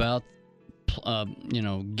anything about,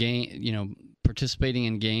 participating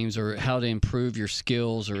in games, or how to improve your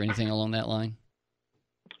skills, or anything along that line?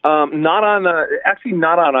 Not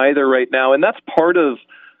on either right now, and that's part of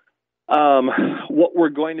what we're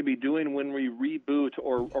going to be doing when we reboot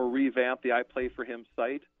or revamp the I Play for Him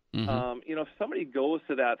site. Mm-hmm. If somebody goes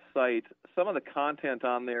to that site, some of the content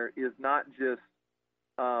on there is not just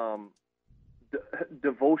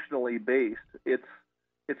devotionally based. It's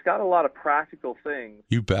got a lot of practical things.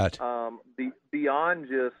 You bet. Beyond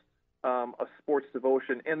just a sports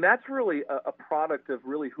devotion, and that's really a product of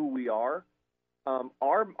really who we are.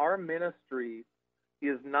 Our ministry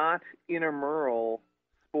is not intramural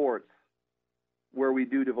sports where we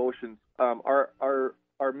do devotions. Our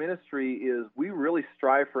ministry is, we really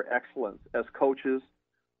strive for excellence as coaches.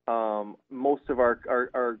 Most of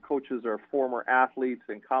our coaches are former athletes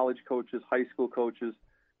and college coaches, high school coaches,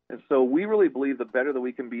 and so we really believe the better that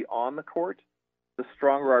we can be on the court, the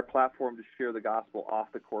stronger our platform to share the gospel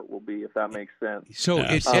off the court will be, if that makes sense. So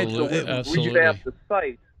Absolutely.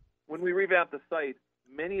 When we revamp the site,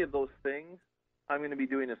 many of those things I'm going to be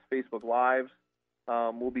doing as Facebook Lives.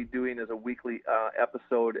 We'll be doing as a weekly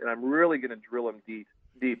episode, and I'm really going to drill them deep.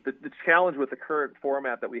 The challenge with the current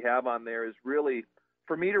format that we have on there is really,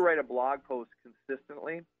 for me to write a blog post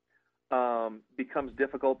consistently becomes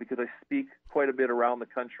difficult, because I speak quite a bit around the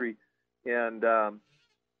country, and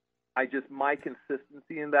my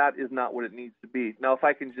consistency in that is not what it needs to be. Now, if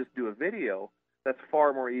I can just do a video, that's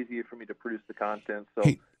far more easier for me to produce the content.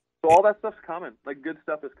 So all that stuff's coming. Like, good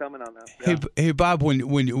stuff is coming on that. Yeah. Hey, Bob,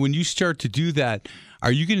 when you start to do that,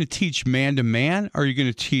 are you going to teach man-to-man, or are you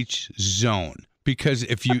going to teach zone? Because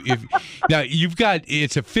if now you've got,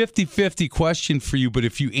 it's a 50-50 question for you, but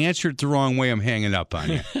if you answer it the wrong way, I'm hanging up on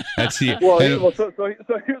you. That's the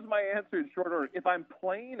So here's my answer in short order. If I'm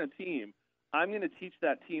playing a team, I'm going to teach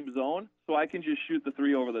that team zone, so I can just shoot the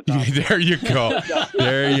three over the top. There you go.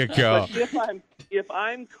 There you go. But if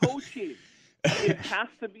I'm coaching, it has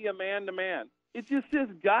to be a man-to-man. It just has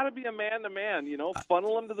got to be a man-to-man.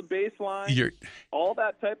 Funnel them to the baseline, all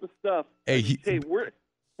that type of stuff. Hey,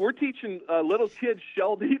 we're teaching little kids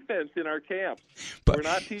shell defense in our camps. But we're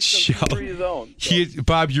not teaching them free zone. So.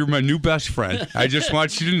 Bob, you're my new best friend. I just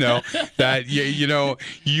want you to know that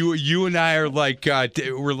you and I are like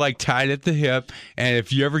we're like tied at the hip. And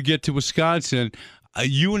if you ever get to Wisconsin,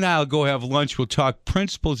 you and I will go have lunch. We'll talk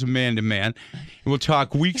principles of man-to-man. We'll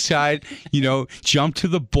talk weak side, jump to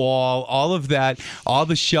the ball, all of that, all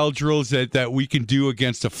the shell drills that we can do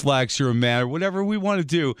against a flex or a man or whatever we want to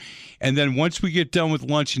do. And then once we get done with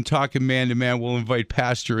lunch and talking man-to-man, we'll invite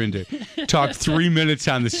Pastor in to talk 3 minutes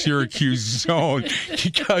on the Syracuse zone,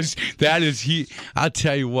 because that is I'll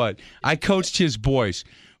tell you what, I coached his boys.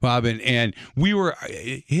 Bob, and we were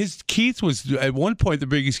Keith was at one point the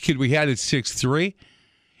biggest kid we had at 6'3".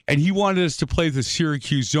 And he wanted us to play the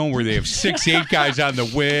Syracuse zone where they have 6'8" guys on the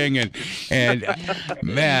wing, and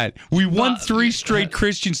man, we won 3 straight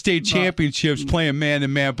Christian State championships playing man to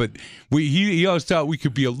man. But he always thought we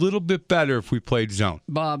could be a little bit better if we played zone.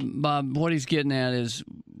 Bob, what he's getting at is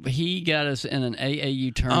he got us in an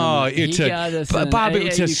AAU tournament. Oh, it's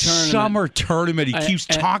a summer tournament. He keeps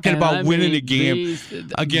talking about winning a game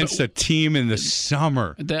against a team in the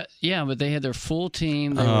summer. But they had their full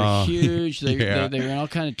team. They were huge. They were in all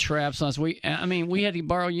kind of traps on us. We had to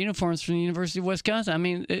borrow uniforms from the University of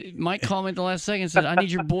Wisconsin. Mike called me at the last second and said, "I need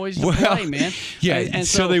your boys to play, man." Yeah, and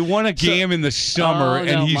so they won a game in the summer,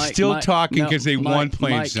 and he's still talking because they won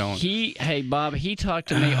playing zone. Bob, he talked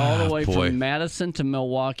to me all the way from Madison to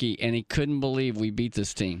Milwaukee, and he couldn't believe we beat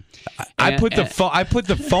this team. I put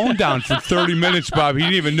the phone down for 30 minutes, Bob. He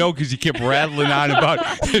didn't even know because he kept rattling on about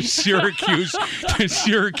the Syracuse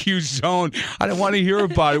zone. I didn't want to hear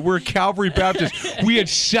about it. We're Calvary Baptist. We had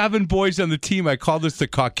 7 boys on the team. I called this the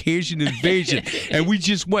Caucasian invasion, and we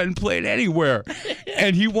just went and played anywhere.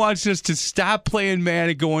 And he wants us to stop playing man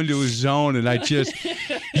and go into his zone. And I just,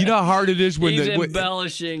 you know how hard it is when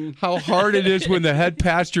embellishing. How hard it is when the head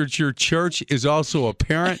pastor at your church is also a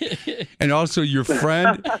parent and also your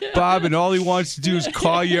friend, Bob, and all he wants to do is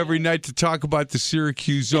call you every night to talk about the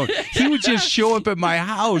Syracuse zone. He would just show up at my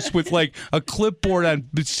house with like a clipboard on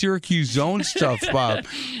the Syracuse zone stuff, Bob.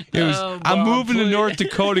 Bob, I'm moving to North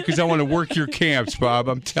Dakota because I want to work your camps, Bob.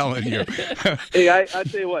 I'm telling you. Hey, I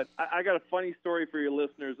tell you what, I got a funny story for your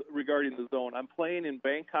listeners regarding the zone. I'm playing in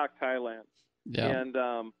Bangkok, Thailand, and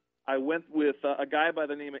I went with a guy by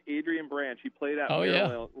the name of Adrian Branch. He played at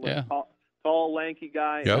Maryland. Tall, lanky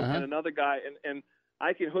guy, and another guy, and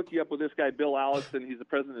I can hook you up with this guy, Bill Allison. He's the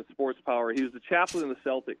president of Sports Power. He was the chaplain in the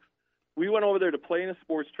Celtics. We went over there to play in a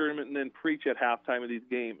sports tournament and then preach at halftime of these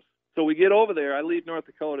games. So we get over there. I leave North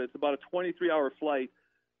Dakota. It's about a 23-hour flight.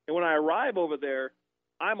 And when I arrive over there,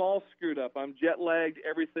 I'm all screwed up. I'm jet-lagged,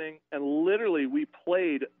 everything. And literally, we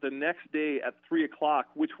played the next day at 3 o'clock,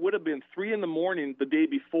 which would have been 3 in the morning the day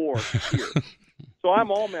before here. So I'm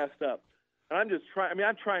all messed up. And I'm just trying.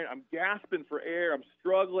 I'm gasping for air. I'm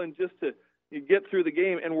struggling just to get through the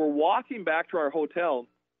game. And we're walking back to our hotel.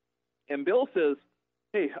 And Bill says,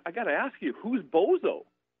 "Hey, I got to ask you, who's Bozo?"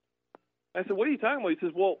 I said, "What are you talking about?" He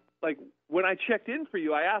says, "Well, like when I checked in for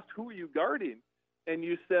you, I asked, who are you guarding? And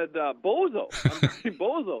you said, Bozo." I'm saying,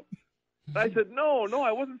 "Bozo." And I said, no,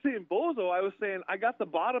 I wasn't saying Bozo. I was saying I got the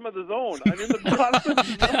bottom of the zone. I'm in the bottom of the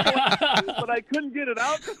zone, but I couldn't get it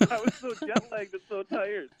out because I was so jet-lagged and so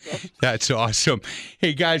tired. So. That's awesome.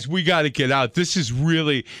 Hey, guys, we got to get out. This has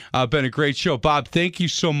really been a great show. Bob, thank you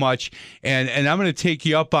so much. And I'm going to take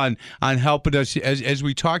you up on helping us. As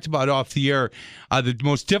we talked about off the air, the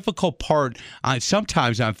most difficult part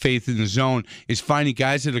sometimes on Faith in the Zone is finding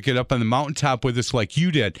guys that'll get up on the mountaintop with us like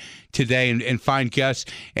you did today and find guests.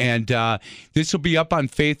 And this will be up on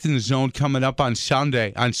Faith in the Zone coming up on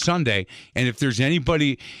Sunday. And if there's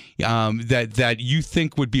anybody that you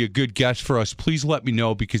think would be a good guest for us, please let me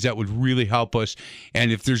know because that would really help us.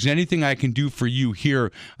 And if there's anything I can do for you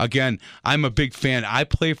here, again, I'm a big fan.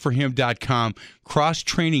 iPlayForHim.com,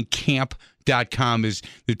 CrossTrainingCamp.com is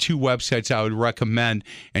the 2 websites I would recommend.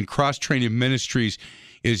 And Cross Training Ministries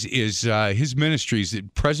is his ministries.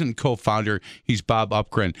 President and co-founder, he's Bob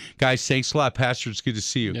Upgren. Guys, thanks a lot. Pastor, it's good to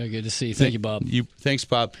see you. Yeah, good to see you. Thank you, Bob. Thanks,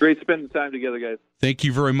 Bob. Great spending time together, guys. Thank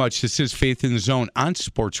you very much. This is Faith in the Zone on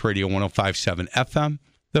Sports Radio 105.7 FM,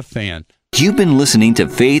 The Fan. You've been listening to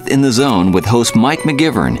Faith in the Zone with host Mike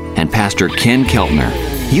McGivern and Pastor Ken Keltner.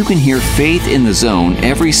 You can hear Faith in the Zone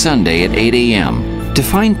every Sunday at 8 a.m. To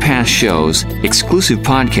find past shows, exclusive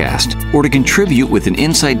podcast, or to contribute with an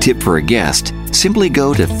inside tip for a guest, simply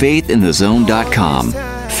go to faithinthezone.com.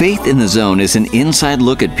 Faith in the Zone is an inside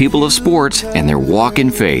look at people of sports and their walk in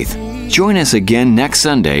faith. Join us again next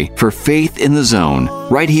Sunday for Faith in the Zone,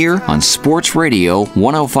 right here on Sports Radio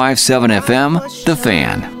 105.7 FM, The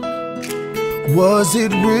Fan. Was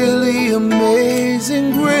it really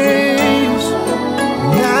amazing grace?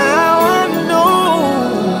 Now I know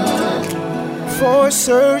for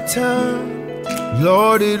certain,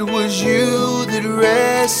 Lord, it was you that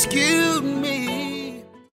rescued me.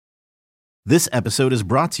 This episode is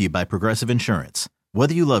brought to you by Progressive Insurance.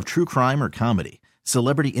 Whether you love true crime or comedy,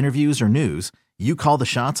 celebrity interviews or news, you call the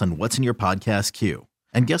shots on what's in your podcast queue.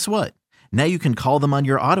 And guess what? Now you can call them on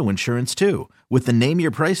your auto insurance too with the Name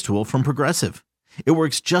Your Price tool from Progressive. It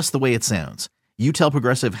works just the way it sounds. You tell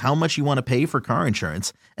Progressive how much you want to pay for car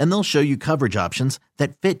insurance, and they'll show you coverage options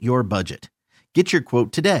that fit your budget. Get your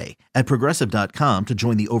quote today at Progressive.com to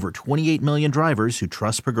join the over 28 million drivers who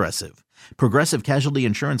trust Progressive. Progressive Casualty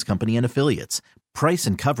Insurance Company and Affiliates. Price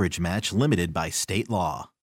and coverage match limited by state law.